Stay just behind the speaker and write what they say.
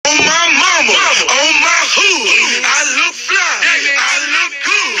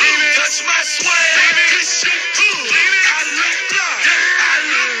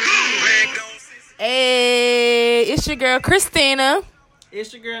girl, Christina.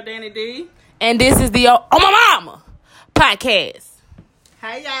 It's your girl, Danny D. And this is the Oh My Mama podcast.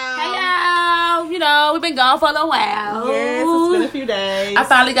 Hey, y'all. Hey, y'all. You know, we've been gone for a little while. Yes, it's been a few days. I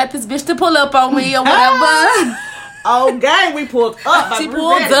finally got this bitch to pull up on me or whatever. Oh, gang, we pulled up. She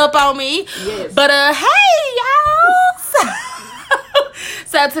pulled up on me. Yes. But, hey, y'all.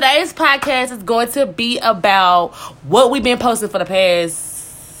 So today's podcast is going to be about what we've been posting for the past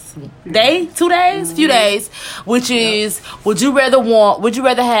few days, which is would you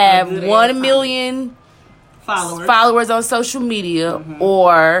rather have 1 million followers on social media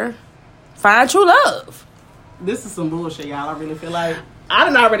or find true love? This is some bullshit, y'all. I really feel like I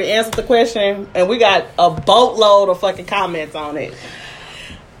done already answered the question, and we got a boatload of fucking comments on it.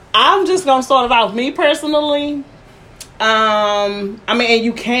 I'm just gonna start it off. Me personally, and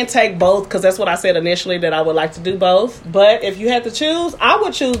you can't take both because that's what I said initially, that I would like to do both. But if you had to choose, I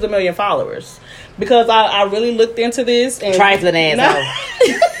would choose the 1 million followers because I really looked into this and trifling asshole.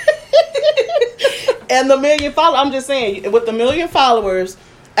 And the 1 million followers, I'm just saying, with the 1 million followers,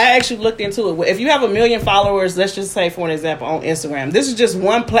 I actually looked into it. If you have 1 million followers, let's just say for an example on Instagram, this is just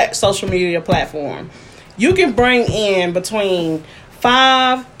one social media platform. You can bring in between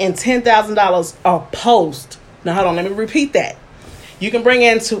 $5,000 and $10,000 a post. Now, hold on. Let me repeat that. You can bring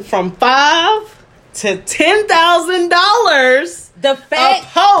in from $5,000 to $10,000. The fact a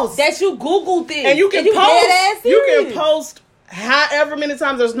post that you Googled this and you can post. You can post however many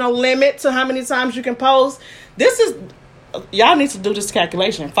times. There's no limit to how many times you can post. This is y'all need to do this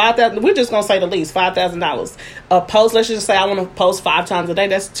calculation. 5,000. We're just gonna say the least $5,000 a post. Let's just say I want to post 5 times a day.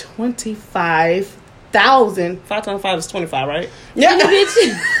 That's 25,000. 5 times 5 is 25, right? Yeah,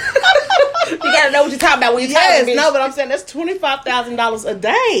 bitch. You gotta know what you're talking about when you're talking. Yes, no, but I'm saying that's $25,000 a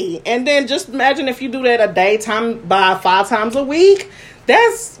day, and then just imagine if you do that a day by 5 times a week.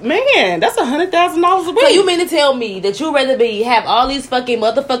 That's $100,000 a week. So you mean to tell me that you rather have all these fucking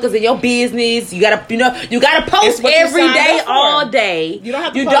motherfuckers in your business? You gotta post every day, all day. You don't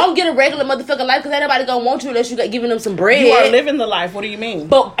have to. You don't get a regular motherfucking life because ain't nobody gonna want you unless you got giving them some bread. You are living the life. What do you mean?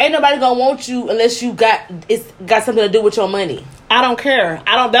 But ain't nobody gonna want you unless it's got something to do with your money. I don't care.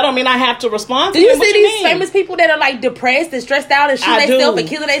 That don't mean I have to respond to you. Do you see these famous people that are like depressed and stressed out and shooting themselves and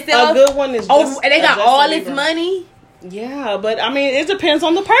killing themselves? A good one is and they got all this money. Yeah, but it depends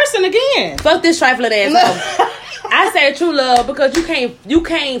on the person again. Fuck this trifling asshole. I say true love because you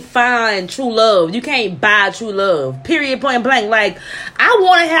can't find true love. You can't buy true love. Period. Point blank. Like I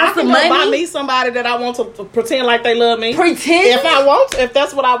want to have some money. Buy me somebody that I want to pretend like they love me. Pretend if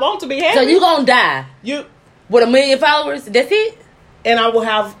that's what I want to be happy. So you gonna die? With 1 million followers? That's it. And I will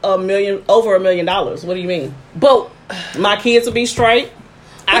have over $1 million. What do you mean? But my kids will be straight.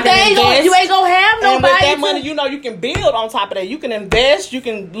 You ain't gonna have nobody. And with that money, you can build on top of that. You can invest. You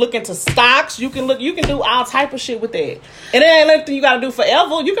can look into stocks. You can do all type of shit with that. And it ain't nothing you got to do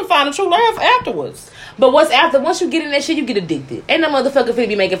forever. You can find a true love afterwards. But what's after? Once you get in that shit, you get addicted. Ain't no motherfucker finna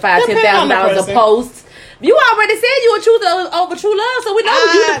be making $5,000-$10,000 a post. You already said you would choose over true love, so we know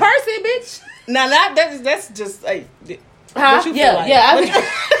you the person, bitch. Now that's just like. Huh? Yeah.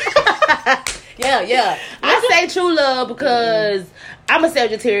 I say true love because I'm a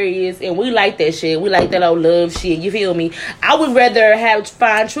Sagittarius and we like that shit. We like that old love shit. You feel me? I would rather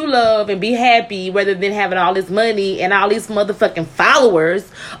find true love and be happy rather than having all this money and all these motherfucking followers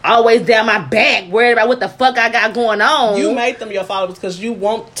always down my back worried about what the fuck I got going on. You made them your followers because you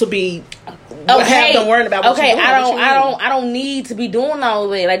want to be. Have them worrying about what you're doing. I don't need to be doing all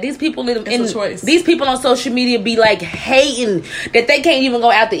that. Like these people these people on social media be like hating that they can't even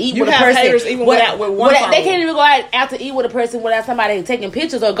go out to eat with a person. Haters even with one follower. They can't even go out to eat with a person without somebody taking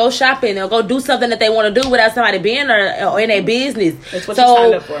pictures or go shopping or go do something that they want to do without somebody being there or in their business. That's what you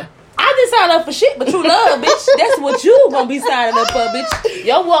signed up for. I didn't sign up for shit, but true love, bitch. That's what you gonna be signing up for, bitch.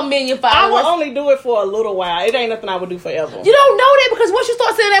 Your 1 million followers. I will only do it for a little while. It ain't nothing I would do forever. You don't know that because once you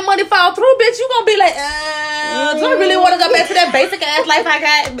start seeing that money fall through, bitch, you gonna be like, do I really want to go back to that basic ass life I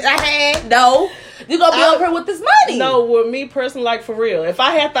had? No. You gonna be over here with this money. No, with me personally, like for real. If I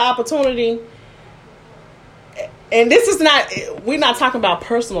had the opportunity, and this is we're not talking about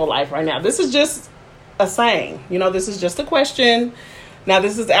personal life right now. This is just a saying. This is just a question. Now,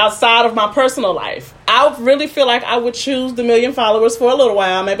 this is outside of my personal life. I really feel like I would choose the 1 million followers for a little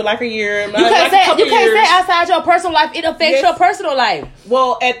while, maybe like a year. You can't say outside your personal life. It affects your personal life.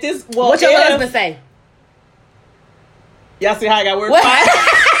 Well, what your husband say? Y'all see how I got word?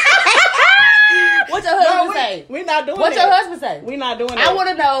 What your husband say? We're not doing what that. What your husband say? We're not doing that. I want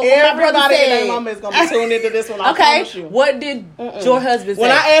to know. Everybody in their mama is going to be tuned into this one. I promise you. What did your husband say? When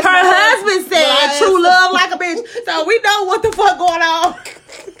I asked her husband said true love like a bitch. So we know what the fuck going on.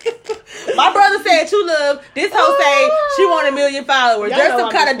 My brother said True Love. This hoe say she want 1 million followers. Y'all There's know some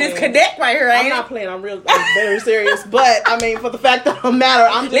I'm kind of just playing. disconnect right here, I'm ain't not it? playing. I'm very serious. But I mean, for the fact of the matter,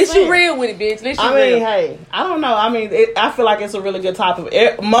 I'm just At least saying. you real with it, bitch. At least you I real. mean, hey, I don't know. I mean, I feel like it's a really good topic.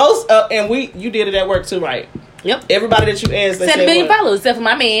 And you did it at work too, right? Yep. Everybody that you asked, they 7 said million what? followers, except for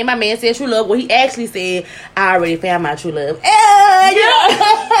my man. My man said True Love. Well, he actually said, I already found my true love.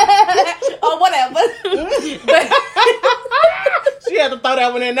 Or whatever. But She had to throw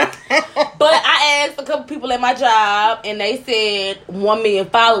that one in there. But I asked a couple people at my job, and they said 1 million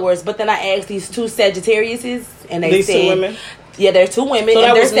followers. But then I asked these two Sagittariuses, and they These said, two women? Yeah, there's 2 women, So and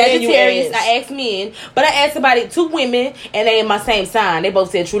that they're was men you Sagittarius. asked. I asked men, but I asked somebody 2 women, and they in my same sign. They both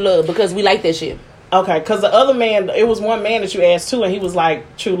said True Love because we like that shit. Okay, because the other man, it was one man that you asked too, and he was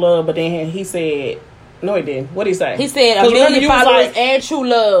like True Love, but then he said, no, he didn't. What did he say? He said 1 million followers and True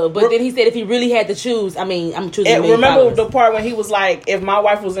Love, but then he said if he really had to choose, I'm choosing 1 million remember followers. the part when he was like, if my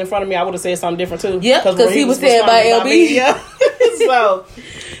wife was in front of me, I would have said something different too. Yep, because he was said by responding LB. me. Yeah. So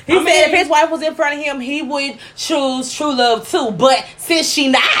He said if his wife was in front of him, he would choose True Love too. But since she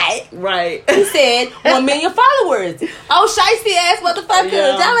not, right. he said 1 million followers. Oh, shiesty ass motherfucker.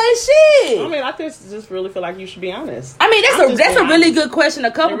 Yeah. Y'all ain't shit. I mean, I just really feel like you should be honest. I mean, I'm just that's a being really honest. good question.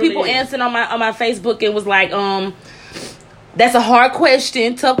 A couple It really people is. answered on my Facebook and was like, that's a hard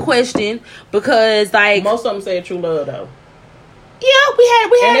question, tough question, because like Most of them said True Love though. yeah, we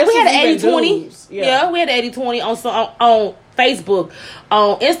had And this an is even 80-20. dudes. Yeah. We had an 80-20 on Facebook.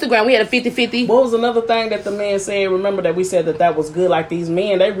 On Instagram, we had a 50-50. What was another thing that the man said? Remember that we said that was good. Like these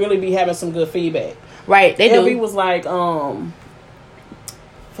men, they really be having some good feedback. Right, they LB do. was like,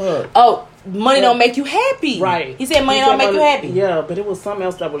 fuck. Oh, money don't make you happy. Right. He said money don't make you happy. Yeah, but it was something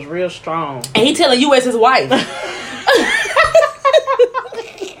else that was real strong. And he telling you as his wife.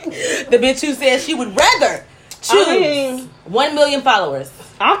 The bitch who said she would rather choose I mean, 1 million followers.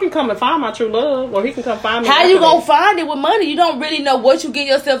 I can come and find my true love, or he can come find me. How after you gonna that. find it with money? You don't really know what you get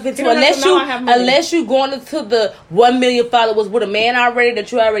yourself into You don't have to know I have money. unless you going into the 1 million followers with a man already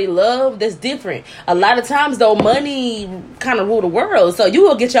that you already love. That's different. A lot of times though, money kind of rule the world. So you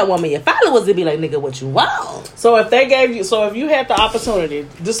will get your 1 million followers and be like, nigga, what you want? So if they gave you, if you had the opportunity,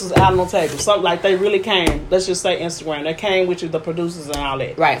 this is out on the table. Something like they really came. Let's just say Instagram. They came with you, the producers and all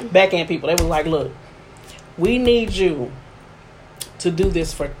that. Right. Back end people. They was like, look, we need you to do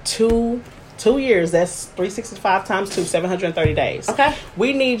this for two years. That's 365 times 2, 730 days. Okay.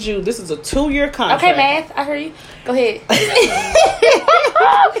 We need you. This is a 2-year contract. Okay, math. I hear you. Go ahead.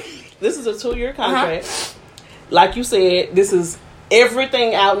 This is a 2-year contract. Like you said, this is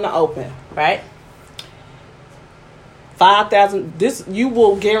everything out in the open. Right. 5,000. This you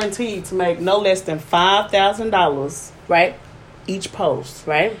will guarantee to make no less than $5,000 Right. each post.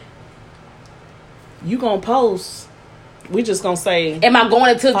 Right. You gonna post? We just gonna say Am I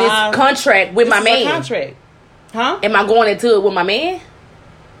going into Five. this contract with this my is a man? contract, huh? Am I going into it with my man?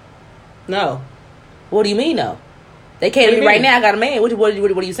 No. What do you mean, though? They came What to do me you right mean? now. I got a man. What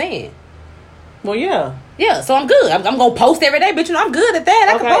are you saying? Well, yeah. Yeah, so I'm good. I'm gonna post every day, bitch. You know I'm good at that.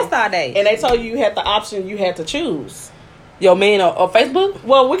 I Okay. can post all day. And they told you had the option. You had to choose. Your man or Facebook?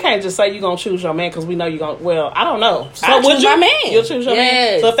 Well, we can't just say you gonna choose your man because we know you gonna. Well, I don't know. So I'll would choose you? my man. You'll choose your man.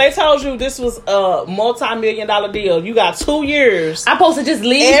 Yes. So if they told you this was a multi-million-dollar deal, you got 2 years. I'm supposed to just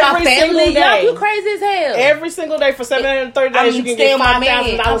leave my Every single family. Y'all, day. you crazy as hell. Every single day for 730 days, I'm you can staying get with my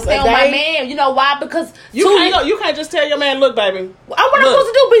man. I'm $5,000 staying a with my day. man. You know why? Because You can't just tell your man, look, baby. What I'm Look, supposed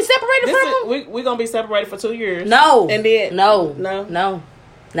to do? Be separated This from is, him? we gonna be separated for 2 years. No. And then No. no.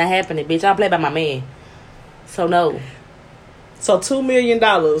 Not happening, bitch. I don't play by my man. So no. So $2 million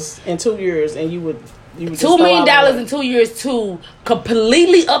in 2 years, and you would just $2 million throw all in 2 years to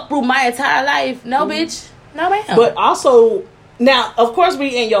completely uproot my entire life. No, bitch. No, ma'am. But also, now of course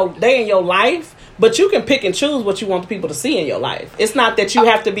they in your life. But you can pick and choose what you want the people to see in your life. It's not that you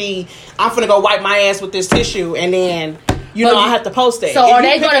have to be, I'm finna go wipe my ass with this tissue and then, I have to post that. So If are you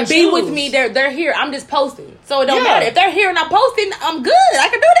they pick going and to be choose- with me? They're here. I'm just posting. So it don't Yeah. matter. If they're here and I'm posting, I'm good. I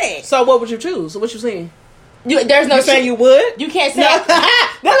can do that. So what would you choose? So what you saying? There's no You saying shit. you would? You can't say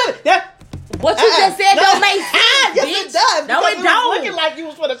No. what you just said No. don't make sense. Yes, bitch. it does. No, because it was don't. looking like you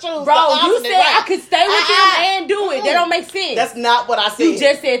was for the choose. Bro, the you opposite, said right? I could stay with them and do it. That don't make sense. That's not what I said. You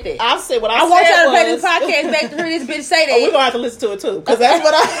just said that. I said what I I said. want y'all to play this was- podcast back to hear this bitch say that. Oh, we're gonna have to listen to it too, because that's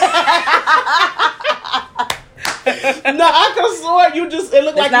what I. No, I could have sworn you just. It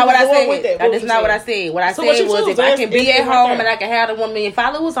looked That's like not you what I was going said. with that. That's not what I said. What I So what said you was choose? if I can be It's at right home there. and I can have the 1 million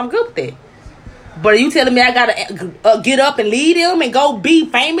followers, I'm good with that. But are you telling me I gotta get up and lead them and go be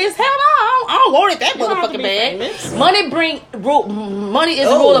famous? Hell no, I don't want it that You don't have to motherfucking be bad. famous. Money is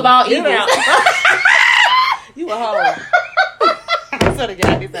the rule of all get evils. out. You a hoe. swear to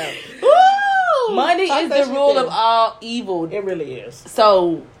God, this out. Woo! Money Talk is that the rule shit of all evil. It really is.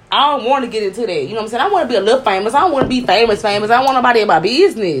 So I don't want to get into that. You know what I'm saying? I want to be a little famous. I don't want to be famous. I don't want nobody in my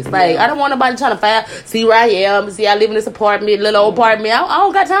business. Like, I don't want nobody trying to find, see where I am, see I live in this apartment, little old apartment. I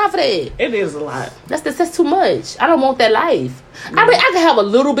don't got time for that. It is a lot. That's too much. I don't want that life. I mean, I can have a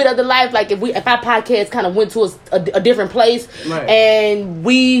little bit of the life. Like, if our podcast kind of went to a different place, right, and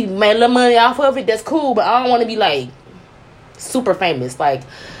we made a little money off of it, that's cool. But I don't want to be, like, super famous. Like,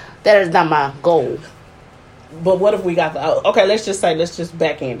 that is not my goal. But what if we got okay, let's just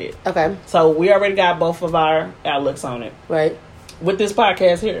back end it. Okay. So we already got both of our outlooks on it. Right. With this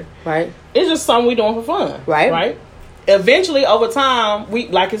podcast here. Right. It's just something we doing for fun. Right. Right. Eventually, over time, we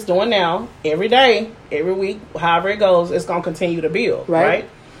like it's doing now, every day, every week, however it goes, it's gonna continue to build. Right.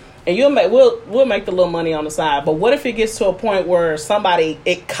 And we'll make the little money on the side. But what if it gets to a point where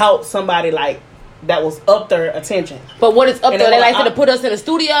it caught somebody like that was up their attention? But what is up there? They like to put us in the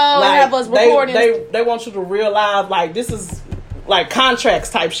studio and have us recording. They want you to realize like this is like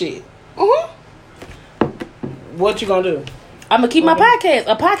contracts type shit. What you gonna do? I'm gonna keep my podcast.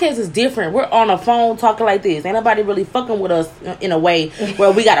 A podcast is different. We're on a phone talking like this. Ain't nobody really fucking with us in a way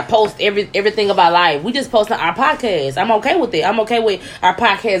where we gotta post everything of our life. We just posting our podcast. I'm okay with it. I'm okay with our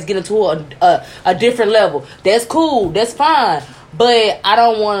podcast getting to a different level. That's cool. That's fine. But I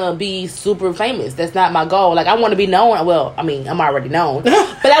don't want to be super famous. That's not my goal. Like, I want to be known. Well, I mean, I'm already known. But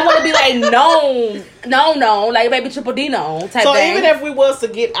I want to be, like, known. Like, maybe Triple D known type so thing. So, even if we was to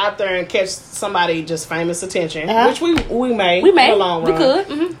get out there and catch somebody just famous attention, which we may. We may. In the long run. We could.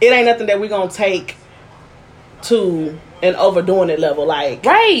 Mm-hmm. It ain't nothing that we going to take to an overdoing it level. Like,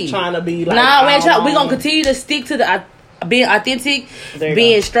 trying to be, like, nah, man, we going to continue to stick to being authentic,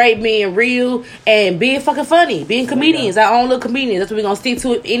 being straight, being real, and being fucking funny, being comedians, our own little comedians. That's what we're gonna stick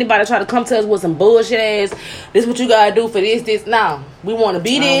to. If anybody try to come to us with some bullshit ass, this what you gotta do for this. Nah, we want to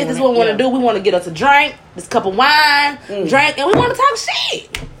be this. This is what we want to do. We want to get us a drink, this cup of wine, drink, and we want to talk shit.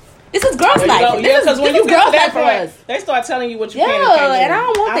 This is girls' life. This is girls' life for us. They start telling you what you can and can't do. Yeah, and I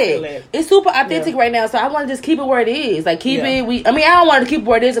don't want that. It's super authentic right now, so I want to just keep it where it is. Like, keep it. I don't want to keep it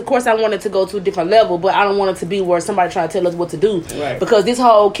where it is. Of course, I want it to go to a different level, but I don't want it to be where somebody trying to tell us what to do. Right. Because this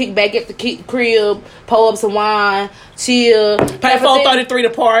whole kick back at the crib, pull up some wine, chill, pay $4.33 to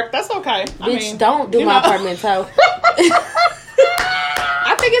park. That's okay. Bitch, don't do my apartment toe.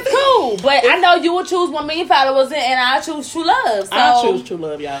 I think it's cool, but I know you will choose 1 million followers, and I choose true love. So I choose true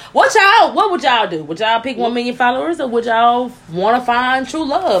love, y'all. What would y'all do? Would y'all pick 1 million followers, or would y'all want to find true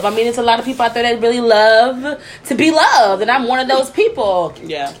love? I mean, it's a lot of people out there that really love to be loved, and I'm one of those people.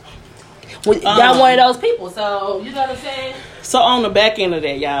 Yeah, y'all one of those people. So you know what I'm saying. So on the back end of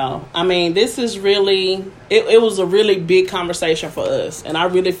that, y'all, I mean, this is really it was a really big conversation for us, and I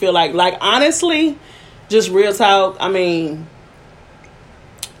really feel like honestly, just real talk. I mean.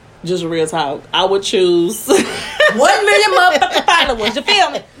 Just real talk. I would choose 1 million motherfucking followers. You feel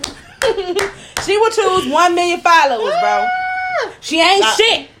me? She would choose 1 million followers, bro. She ain't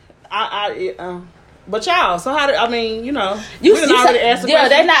shit. But y'all, so how do I mean? You know, you already asked. Yeah,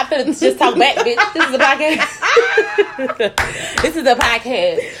 they're not finna just talk back, bitch. This is a podcast. This is a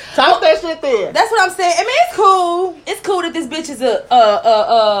podcast. Talk that shit there. That's what I'm saying. I mean, it's cool. It's cool that this bitch is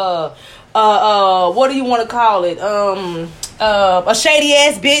what do you want to call it? A shady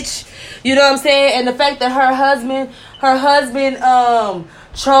ass bitch, you know what I'm saying? And the fact that her husband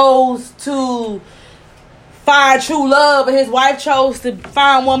chose to find true love, and his wife chose to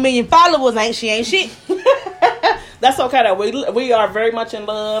find 1 million followers. Ain't shit. That's okay though. We are very much in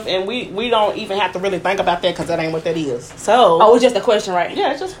love, and we don't even have to really think about that because that ain't what that is. So it's just a question, right?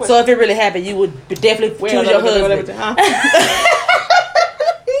 Yeah, it's just a question. So if it really happened, you would definitely choose your husband.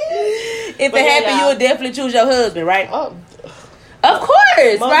 If it happened, you would definitely choose your husband, right? Oh. Of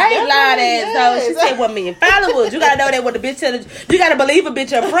course, right? Loud ass. Yes. So she said 1 million followers. You gotta know that what the bitch said. You gotta believe a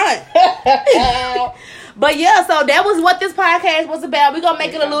bitch up front. But yeah, so that was what this podcast was about. We're gonna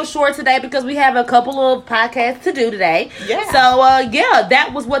make it a little short today because we have a couple of podcasts to do today. Yeah. So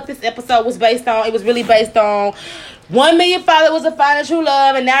that was what this episode was based on. It was really based on 1 million followers of finding true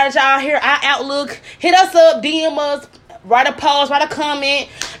love. And now that y'all hear our outlook, hit us up, DM us, write a post, write a comment.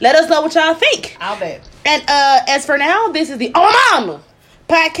 Let us know what y'all think. I'll bet. And as for now, this is the Oh Mama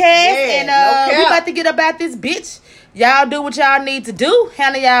podcast. And we about to get about this bitch. Y'all do what y'all need to do.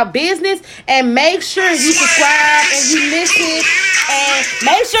 Handle y'all business. And make sure you subscribe and you listen. And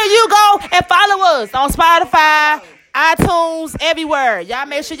make sure you go and follow us on Spotify, iTunes, everywhere. Y'all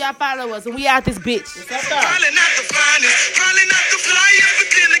make sure y'all follow us. And we out this bitch. Probably not the finest, probably not the flyest, but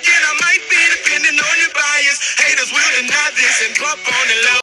then again, I might be depending on your bias. Haters will deny this and bump on the low.